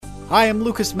Hi, I'm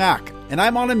Lucas Mack, and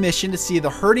I'm on a mission to see the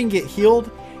hurting get healed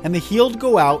and the healed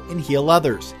go out and heal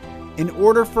others, in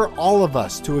order for all of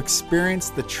us to experience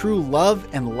the true love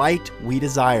and light we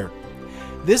desire.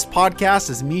 This podcast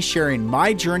is me sharing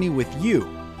my journey with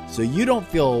you, so you don't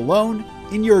feel alone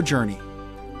in your journey.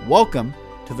 Welcome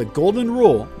to the Golden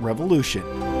Rule Revolution.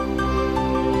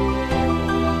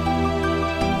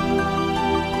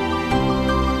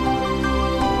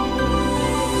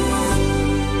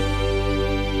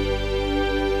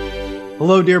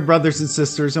 Hello, dear brothers and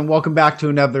sisters, and welcome back to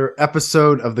another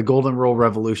episode of the Golden Rule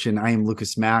Revolution. I am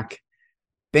Lucas Mack.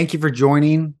 Thank you for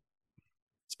joining.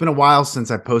 It's been a while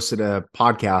since I posted a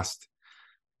podcast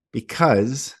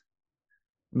because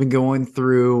I've been going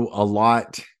through a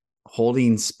lot,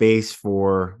 holding space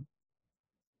for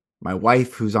my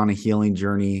wife who's on a healing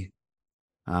journey,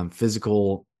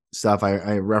 physical stuff.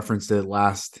 I referenced it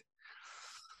last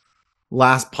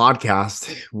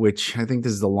podcast, which I think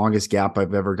this is the longest gap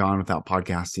I've ever gone without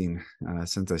podcasting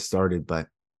since I started, but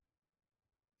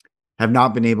have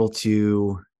not been able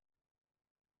to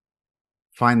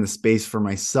find the space for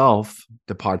myself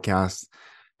to podcast.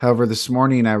 However, this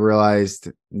morning I realized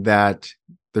that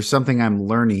there's something I'm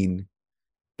learning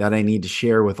that I need to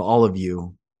share with all of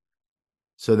you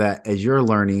so that as you're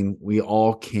learning, we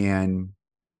all can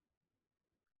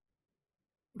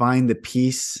find the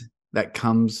peace that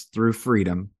comes through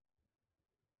freedom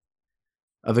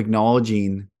of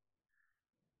acknowledging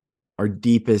our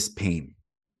deepest pain.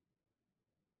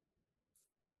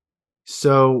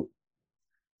 So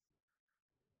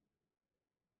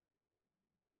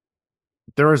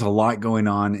there is a lot going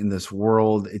on in this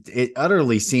world. It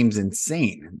utterly seems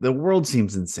insane. The world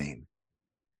seems insane.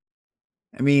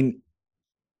 I mean,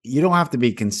 you don't have to be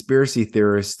a conspiracy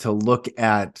theorist to look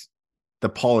at the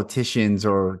politicians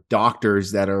or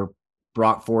doctors that are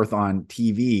brought forth on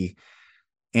TV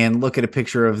and look at a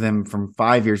picture of them from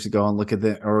 5 years ago and look at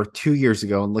or 2 years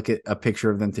ago and look at a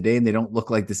picture of them today, and they don't look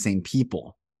like the same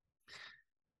people.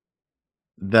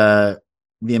 The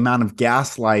amount of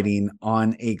gaslighting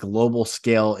on a global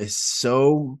scale is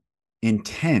so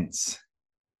intense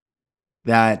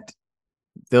that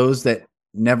those that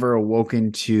never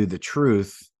awoken to the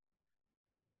truth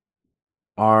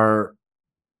are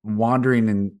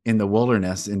wandering in the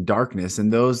wilderness in darkness,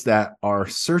 and those that are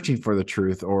searching for the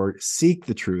truth or seek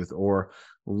the truth or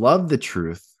love the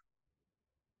truth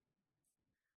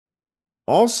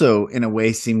also in a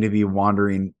way seem to be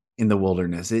wandering in the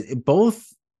wilderness. It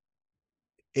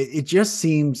just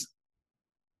seems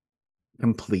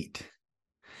complete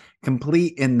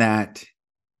in that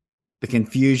the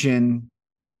confusion,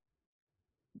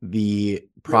 the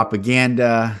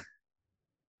propaganda,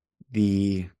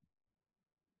 the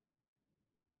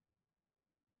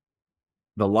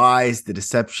lies, the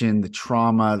deception, the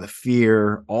trauma, the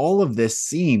fear, all of this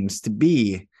seems to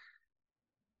be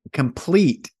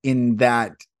complete in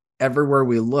that everywhere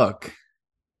we look,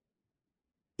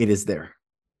 it is there.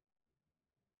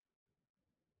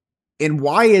 And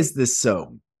why is this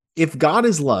so? If God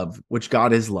is love, which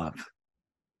God is love,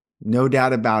 no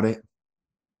doubt about it,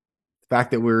 the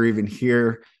fact that we're even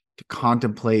here to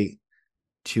contemplate,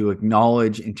 to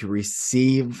acknowledge, and to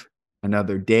receive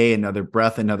another day, another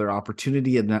breath, another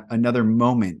opportunity, another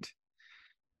moment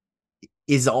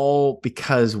is all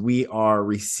because we are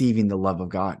receiving the love of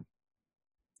God,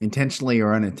 intentionally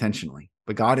or unintentionally.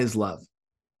 But God is love.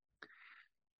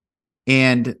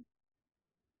 And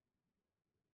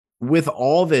with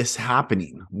all this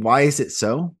happening, why is it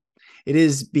so? It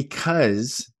is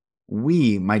because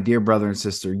we, my dear brother and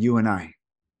sister, you and I,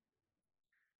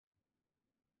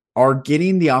 are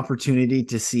getting the opportunity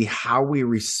to see how we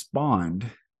respond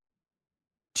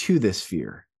to this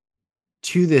fear,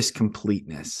 to this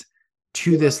completeness,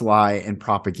 to this lie and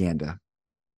propaganda.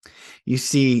 You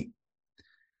see,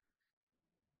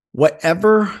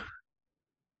 whatever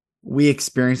we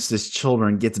experience as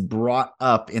children gets brought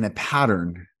up in a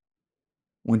pattern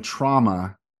when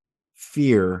trauma,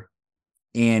 fear,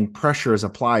 and pressure is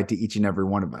applied to each and every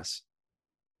one of us.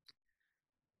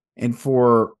 And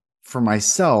for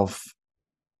myself,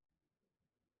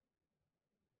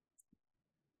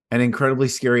 an incredibly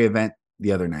scary event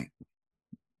the other night.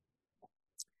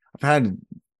 I've had,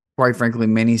 quite frankly,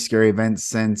 many scary events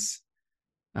since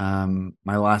my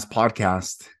last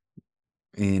podcast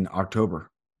in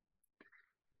October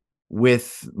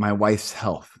with my wife's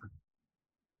health.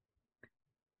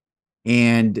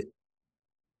 And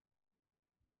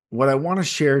what I want to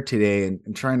share today,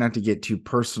 and try not to get too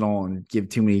personal and give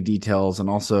too many details, and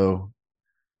also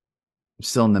I'm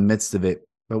still in the midst of it,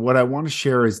 but what I want to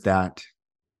share is that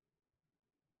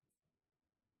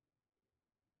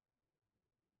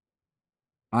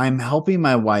I'm helping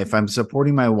my wife. I'm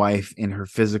supporting my wife in her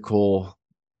physical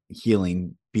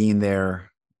healing, being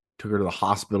there. Took her to the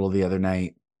hospital the other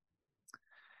night.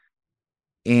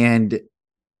 And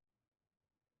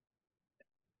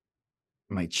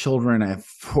my children, I have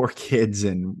 4 kids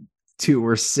and 2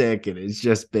 were sick, and it's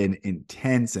just been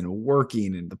intense and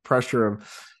working and the pressure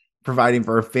of providing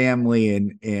for a family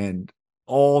and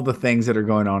all the things that are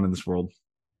going on in this world.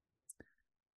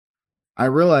 I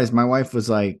realized my wife was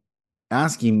like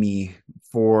asking me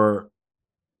for,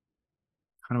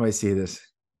 how do I say this?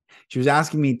 She was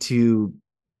asking me to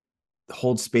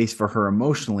hold space for her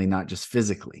emotionally, not just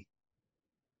physically.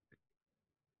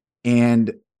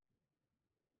 And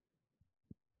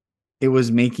it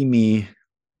was making me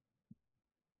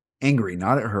angry,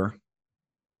 not at her,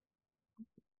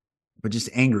 but just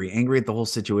angry at the whole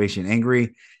situation,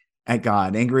 angry at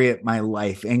God, angry at my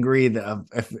life, angry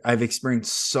that I've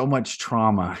experienced so much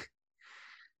trauma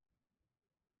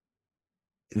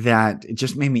that it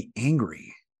just made me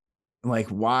angry. Like,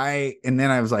 why? And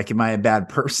then I was like, am I a bad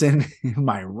person? Am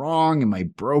I wrong? Am I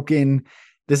broken?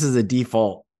 This is a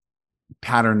default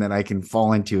pattern that I can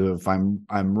fall into if I'm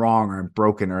wrong or I'm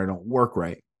broken or I don't work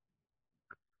right.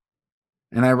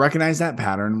 And I recognize that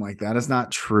pattern. I'm like, that is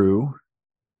not true.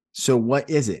 So what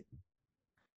is it?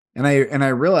 And I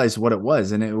realized what it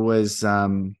was. And it was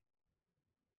in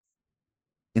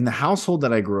the household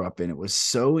that I grew up in, it was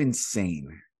so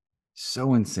insane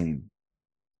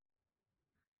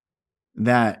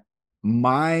that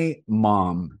my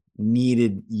mom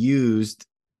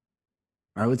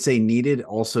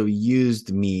also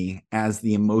used me as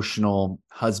the emotional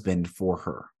husband for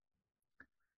her,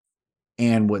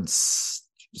 and would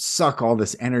suck all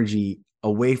this energy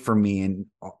away from me and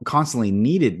constantly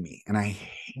needed me. And I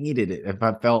hated it. If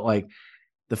I felt like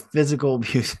the physical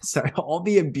abuse, all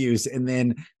the abuse, and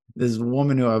then this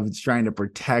woman who I was trying to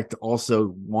protect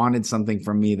also wanted something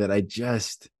from me that I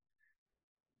just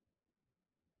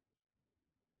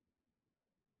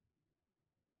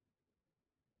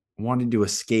wanted to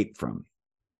escape from.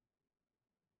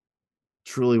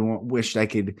 Truly wished I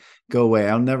could go away.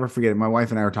 I'll never forget it. My wife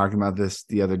and I were talking about this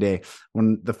the other day.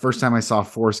 When the first time I saw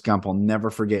Forrest Gump, I'll never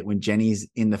forget when Jenny's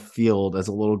in the field as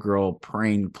a little girl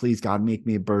praying, please God, make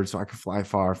me a bird so I can fly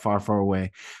far, far, far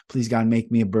away. Please God,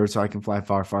 make me a bird so I can fly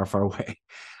far, far, far away.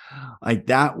 Like,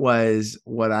 that was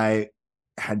what I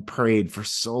had prayed for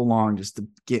so long, just to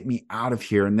get me out of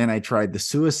here. And then I tried the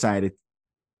suicide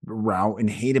route and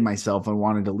hated myself and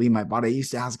wanted to leave my body. I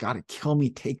used to ask God to kill me,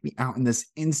 take me out in this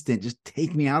instant, just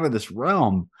take me out of this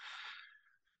realm.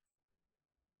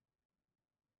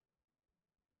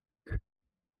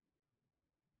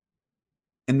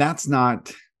 And that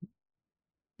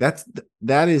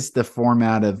is the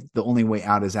format of the only way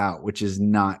out is out, which is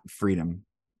not freedom,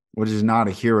 which is not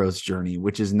a hero's journey,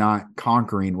 which is not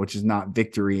conquering, which is not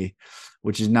victory,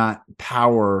 which is not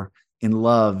power in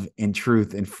love and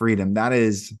truth and freedom. That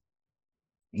is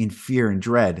in fear and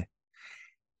dread.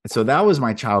 And so that was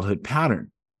my childhood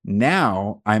pattern.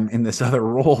 Now I'm in this other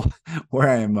role where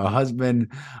I am a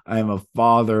husband, I am a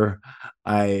father,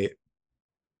 I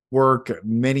work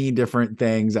many different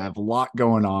things, I have a lot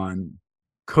going on,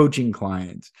 coaching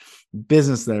clients,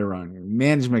 business that I run,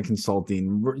 management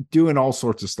consulting, doing all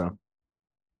sorts of stuff.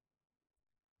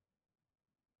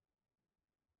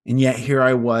 And yet here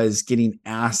I was getting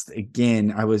asked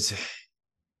again. I was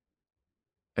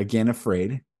again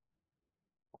afraid,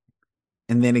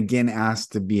 and then again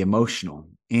asked to be emotional.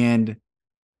 And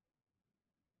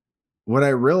what I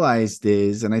realized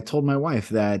is, and I told my wife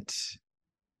that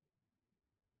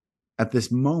at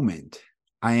this moment,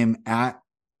 I am at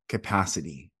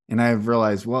capacity. And I've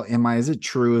realized, well, is it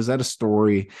true? Is that a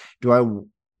story?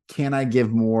 Can I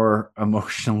give more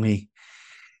emotionally?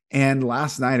 And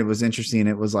last night it was interesting.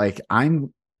 It was like,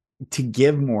 I'm to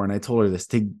give more. And I told her this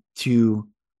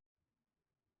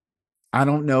I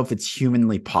don't know if it's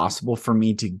humanly possible for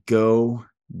me to go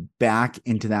back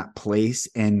into that place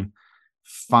and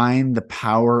find the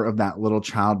power of that little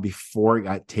child before it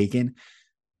got taken,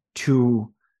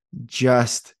 to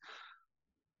just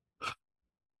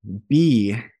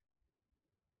be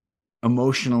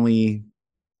emotionally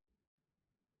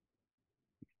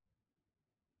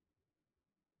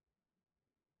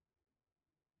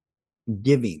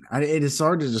giving. It is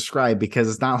hard to describe because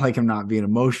it's not like I'm not being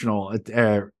emotional,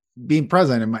 being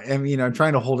present I'm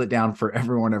trying to hold it down for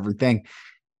everyone, everything.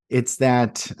 It's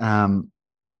that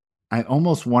I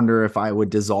almost wonder if I would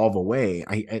dissolve away.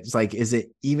 It's like, is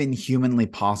it even humanly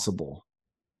possible?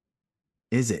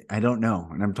 Is it? I don't know.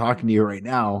 And I'm talking to you right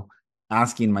now,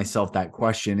 asking myself that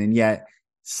question. And yet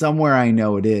somewhere I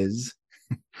know it is.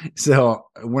 So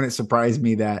it wouldn't surprise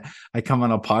me that I come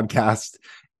on a podcast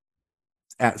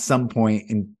at some point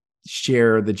and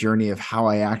share the journey of how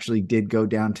I actually did go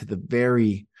down to the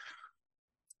very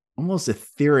almost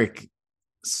etheric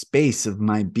space of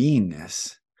my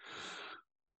beingness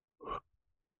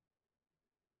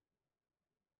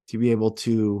to be able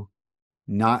to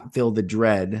not feel the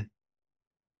dread,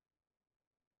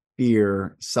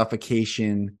 fear,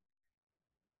 suffocation,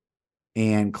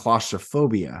 and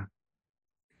claustrophobia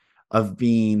of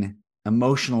being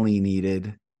emotionally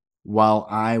needed while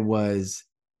I was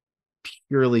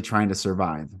purely trying to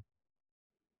survive.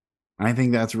 I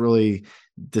think that's really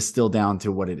distilled down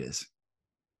to what it is.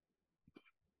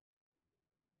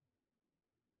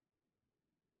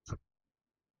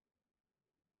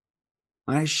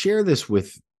 I share this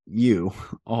with you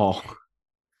all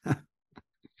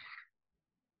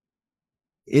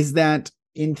is that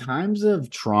in times of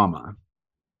trauma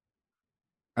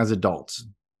as adults,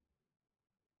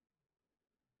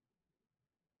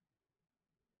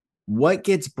 what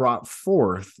gets brought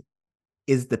forth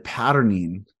is the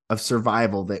patterning of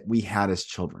survival that we had as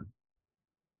children.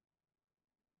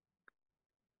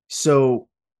 So,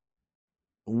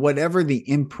 whatever the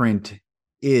imprint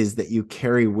is that you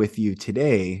carry with you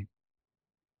today,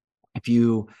 if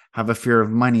you have a fear of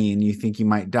money and you think you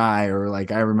might die, or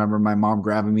like I remember my mom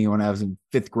grabbing me when I was in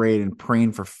 5th grade and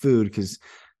praying for food because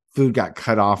food got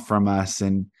cut off from us,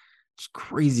 and it's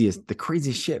the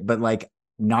craziest shit. But like,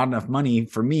 not enough money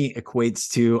for me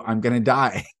equates to I'm gonna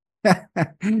die.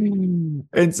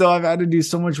 And so I've had to do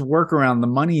so much work around the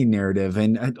money narrative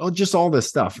and just all this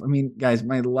stuff. I mean, guys,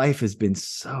 my life has been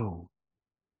so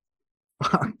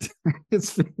fucked.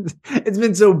 It's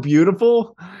been so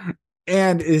beautiful,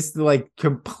 and it's like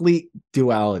complete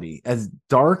duality. As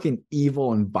dark and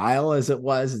evil and vile as it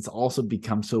was, it's also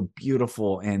become so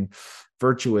beautiful and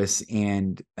virtuous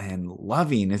and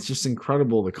loving. It's just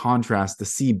incredible, the contrast to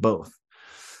see both.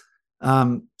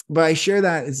 But I share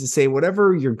that is to say,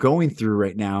 whatever you're going through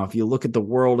right now, if you look at the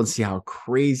world and see how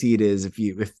crazy it is,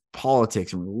 if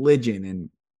politics and religion and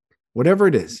whatever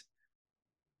it is,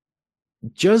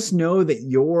 just know that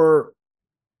your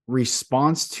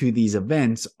response to these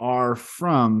events are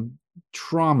from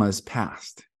traumas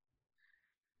past.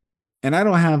 And I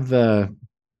don't have the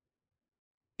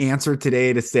answer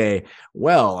today to say,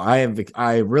 well,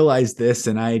 I realized this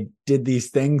and I did these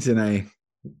things and I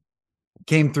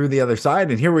came through the other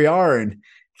side and here we are and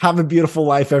have a beautiful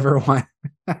life, everyone.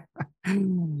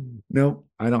 Nope,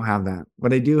 I don't have that.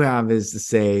 What I do have is to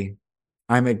say,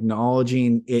 I'm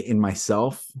acknowledging it in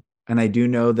myself. And I do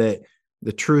know that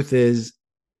the truth is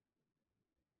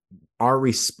our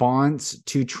response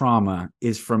to trauma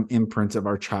is from imprints of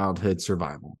our childhood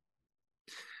survival.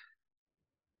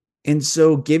 And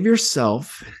so give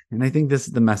yourself, and I think this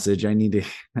is the message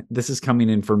this is coming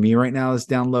in for me right now, this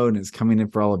download, and it's coming in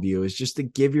for all of you, is just to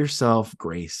give yourself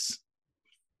grace.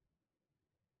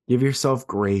 Give yourself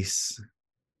grace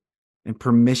and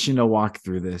permission to walk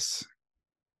through this.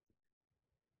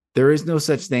 There is no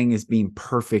such thing as being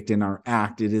perfect in our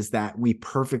act. It is that we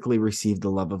perfectly receive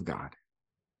the love of God.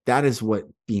 That is what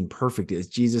being perfect is.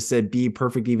 Jesus said, be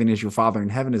perfect even as your Father in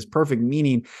heaven is perfect,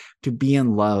 meaning to be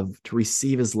in love, to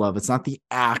receive his love. It's not the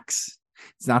acts.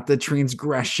 It's not the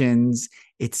transgressions.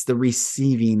 It's the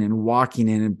receiving and walking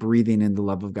in and breathing in the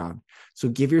love of God. So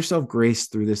give yourself grace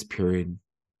through this period.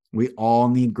 We all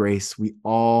need grace. We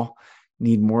all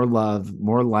need more love,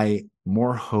 more light,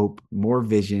 more hope, more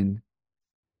vision,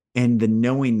 and the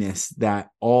knowingness that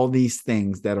all these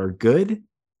things that are good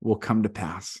will come to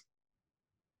pass.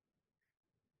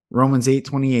 Romans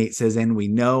 8:28 says, and we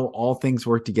know all things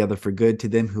work together for good to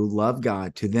them who love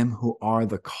God, to them who are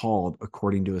the called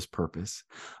according to his purpose.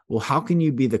 Well, how can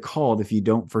you be the called if you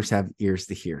don't first have ears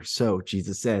to hear? So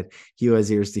Jesus said, he who has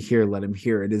ears to hear, let him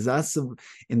hear. It is us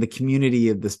in the community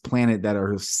of this planet that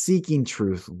are seeking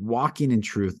truth, walking in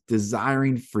truth,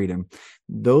 desiring freedom.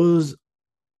 Those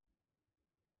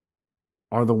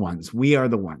are the ones. We are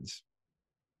the ones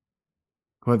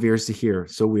who have ears to hear.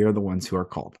 So we are the ones who are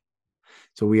called.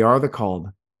 So we are the called,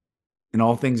 and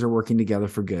all things are working together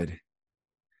for good.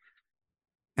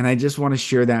 And I just want to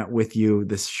share that with you,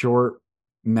 this short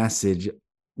message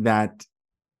that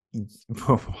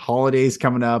holidays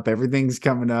coming up, everything's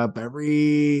coming up,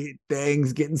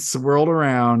 everything's getting swirled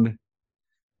around.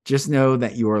 Just know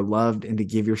that you are loved and to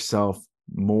give yourself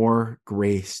more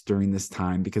grace during this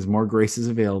time, because more grace is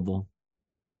available.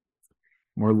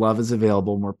 More love is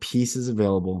available, more peace is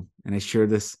available. And I share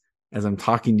this as I'm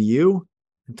talking to you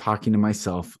and talking to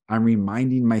myself. I'm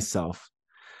reminding myself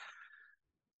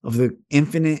of the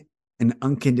infinite and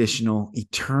unconditional,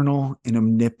 eternal and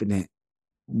omnipotent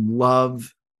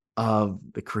love of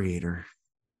the Creator.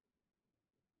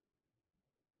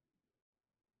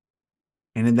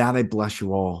 And in that, I bless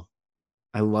you all.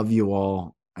 I love you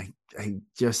all. I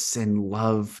just send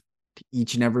love to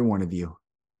each and every one of you.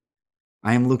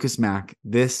 I am Lucas Mack.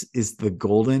 This is the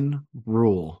Golden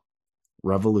Rule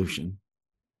Revolution.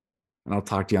 And I'll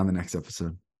talk to you on the next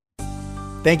episode.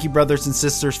 Thank you, brothers and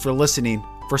sisters, for listening.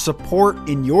 For support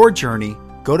in your journey,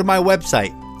 go to my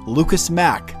website,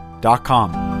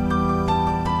 lucasmack.com.